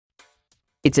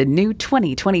It's a new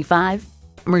 2025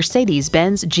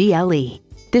 Mercedes-Benz GLE.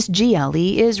 This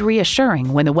GLE is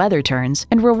reassuring when the weather turns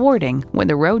and rewarding when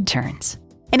the road turns.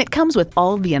 And it comes with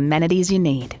all the amenities you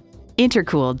need.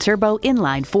 Intercooled turbo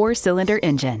inline 4-cylinder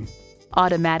engine.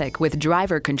 Automatic with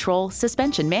driver control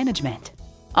suspension management.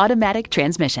 Automatic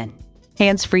transmission.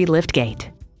 Hands-free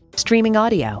liftgate. Streaming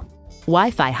audio.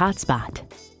 Wi-Fi hotspot.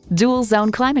 Dual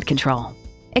zone climate control.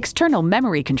 External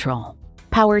memory control.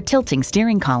 Power tilting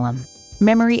steering column.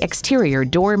 Memory exterior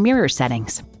door mirror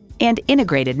settings. And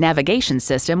integrated navigation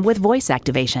system with voice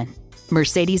activation.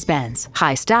 Mercedes-Benz.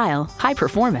 High style, high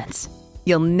performance.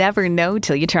 You'll never know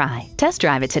till you try. Test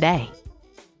drive it today.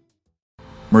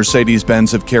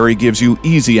 Mercedes-Benz of Cary gives you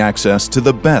easy access to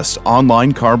the best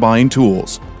online car buying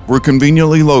tools. We're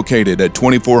conveniently located at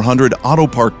 2400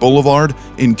 AutoPark Boulevard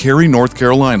in Cary, North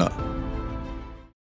Carolina.